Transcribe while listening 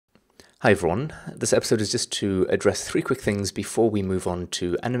Hi everyone, this episode is just to address three quick things before we move on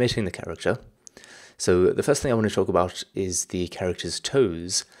to animating the character. So the first thing I want to talk about is the character's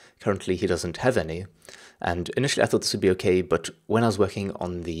toes. Currently he doesn't have any, and initially I thought this would be okay, but when I was working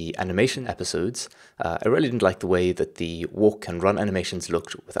on the animation episodes, I really didn't like the way that the walk and run animations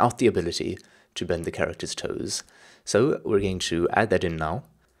looked without the ability to bend the character's toes. So we're going to add that in now.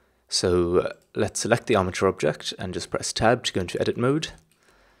 So let's select the armature object and just press Tab to go into edit mode.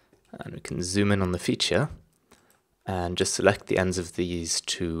 And we can zoom in on the feature and just select the ends of these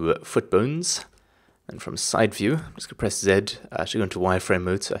two foot bones. And from side view, I'm just going to press Z to go into wireframe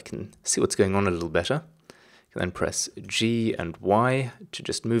mode so I can see what's going on a little better. You can then press G and Y to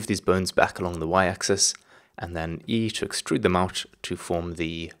just move these bones back along the Y-axis, and then E to extrude them out to form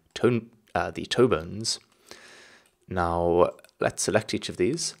the toe bones. Now let's select each of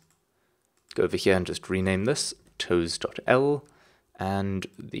these. Go over here and just rename this toes.L. and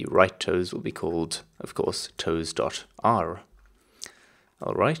the right toes will be called, of course, toes.R.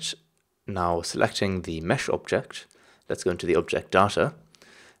 Alright, now selecting the mesh object, let's go into the object data,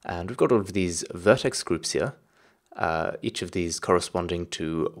 and we've got all of these vertex groups here, each of these corresponding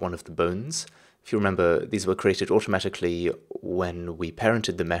to one of the bones. If you remember, these were created automatically when we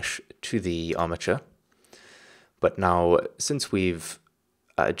parented the mesh to the armature, but now, since we've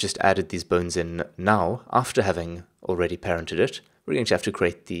just added these bones in now, after having already parented it, we're going to have to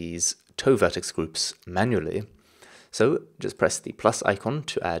create these toe vertex groups manually. So just press the plus icon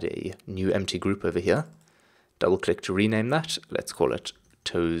to add a new empty group over here. Double click to rename that. Let's call it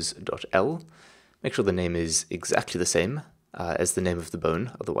toes.L. Make sure the name is exactly the same as the name of the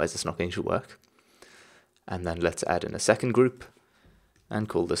bone, otherwise it's not going to work. And then let's add in a second group and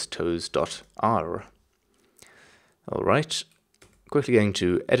call this toes.R. Alright, quickly going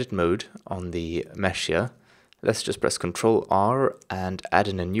to edit mode on the mesh here. Let's just press Ctrl R and add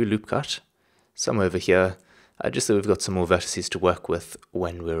in a new loop cut, somewhere over here, just so we've got some more vertices to work with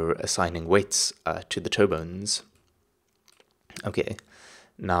when we're assigning weights to the toe bones. Okay,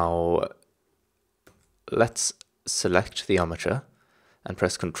 now let's select the armature and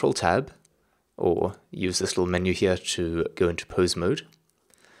press Ctrl Tab, or use this little menu here to go into pose mode.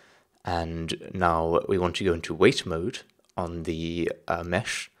 And now we want to go into weight mode on the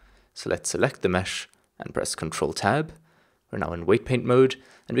mesh, so let's select the mesh and press Ctrl Tab. We're now in weight paint mode,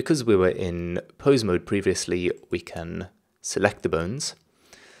 and because we were in pose mode previously, we can select the bones.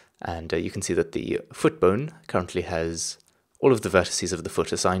 And you can see that the foot bone currently has all of the vertices of the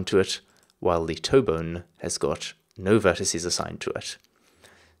foot assigned to it, while the toe bone has got no vertices assigned to it.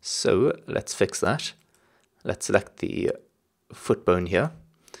 So let's fix that. Let's select the foot bone here,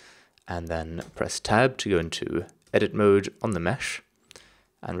 and then press Tab to go into edit mode on the mesh.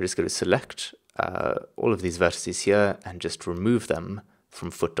 And we're just going to select all of these vertices here and just remove them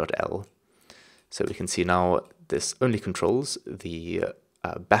from foot.L. So we can see now this only controls the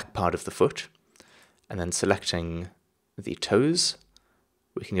back part of the foot, and then selecting the toes,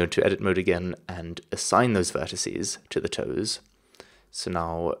 we can go into edit mode again and assign those vertices to the toes. So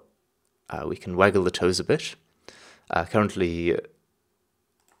now we can waggle the toes a bit. Currently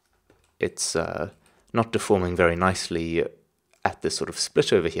it's not deforming very nicely at this sort of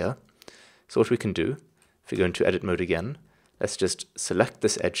split over here. So what we can do, if we go into edit mode again, let's just select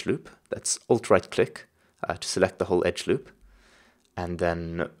this edge loop. Let's alt-right click to select the whole edge loop. And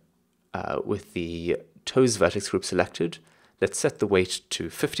then with the toes vertex group selected, let's set the weight to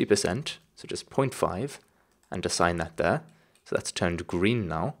 50%, so just 0.5, and assign that there. So that's turned green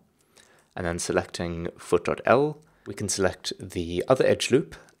now. And then selecting foot.L, we can select the other edge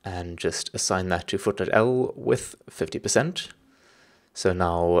loop and just assign that to foot.L with 50%. So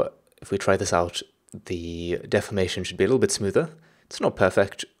now, if we try this out, the deformation should be a little bit smoother. It's not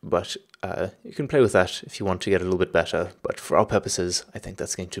perfect, but you can play with that if you want to get a little bit better, but for our purposes, I think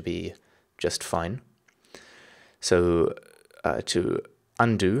that's going to be just fine. So to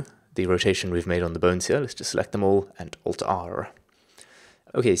undo the rotation we've made on the bones here, let's just select them all and Alt-R.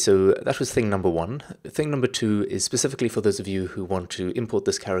 Okay, so that was thing number one. Thing number two is specifically for those of you who want to import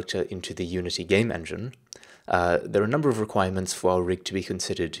this character into the Unity game engine. There are a number of requirements for our rig to be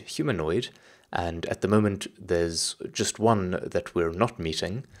considered humanoid, and at the moment there's just one that we're not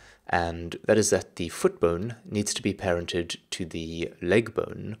meeting, and that is that the foot bone needs to be parented to the leg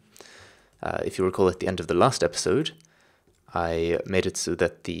bone. If you recall at the end of the last episode, I made it so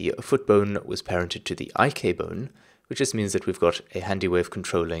that the foot bone was parented to the IK bone, which just means that we've got a handy way of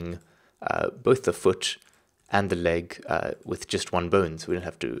controlling both the foot and the leg with just one bone, so we don't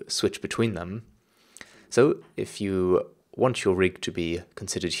have to switch between them. So if you want your rig to be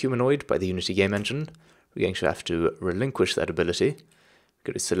considered humanoid by the Unity game engine, we're going to have to relinquish that ability.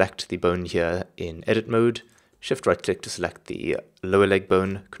 Go to select the bone here in edit mode, shift right click to select the lower leg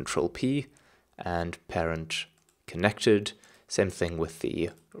bone, Control P, and parent connected. Same thing with the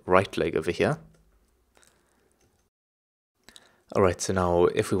right leg over here. Alright, so now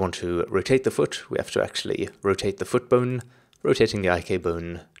if we want to rotate the foot, we have to actually rotate the foot bone. Rotating the IK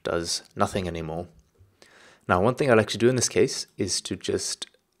bone does nothing anymore. Now, one thing I like to do in this case is to just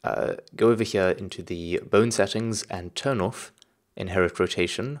go over here into the bone settings and turn off inherit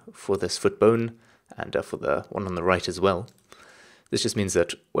rotation for this foot bone and for the one on the right as well. This just means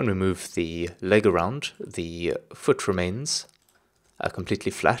that when we move the leg around, the foot remains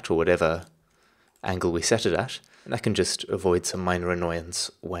completely flat, or whatever angle we set it at, and that can just avoid some minor annoyance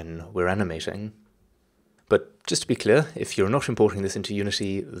when we're animating. But just to be clear, if you're not importing this into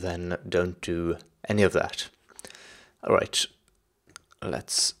Unity, then don't do any of that. Alright,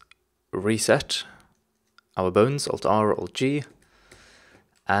 let's reset our bones, Alt-R, Alt-G,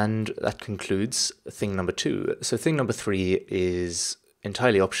 and that concludes thing number 2. So thing number 3 is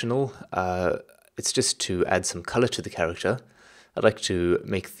entirely optional. It's just to add some color to the character. I'd like to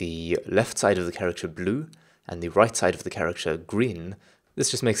make the left side of the character blue and the right side of the character green. This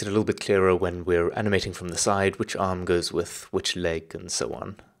just makes it a little bit clearer when we're animating from the side, which arm goes with which leg and so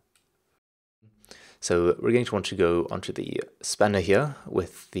on. So we're going to want to go onto the spanner here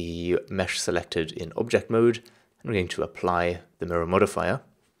with the mesh selected in object mode, and we're going to apply the mirror modifier.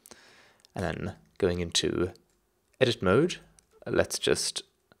 And then going into edit mode, let's just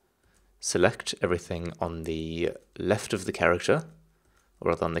select everything on the left of the character, or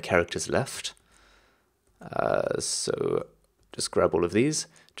rather on the character's left. So just grab all of these,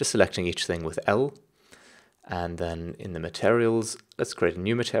 just selecting each thing with L, and then in the materials, let's create a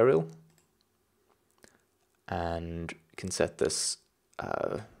new material, and you can set this,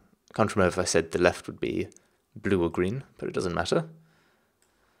 I can't remember if I said the left would be blue or green, but it doesn't matter.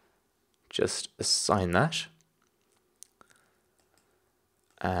 Just assign that,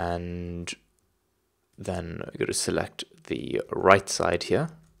 and then go to select the right side here.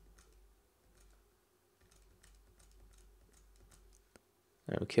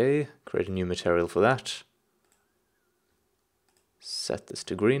 Okay, create a new material for that. Set this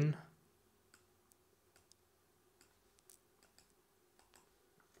to green.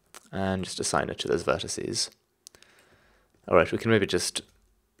 And just assign it to those vertices. Alright, we can maybe just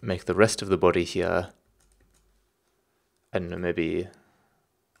make the rest of the body here, I don't know, maybe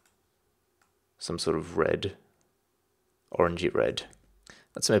some sort of red, orangey red.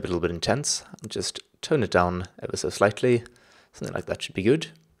 That's maybe a little bit intense. I'll just tone it down ever so slightly. Something like that should be good.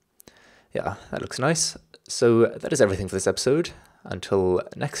 Yeah, that looks nice. So that is everything for this episode. Until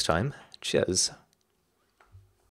next time, cheers.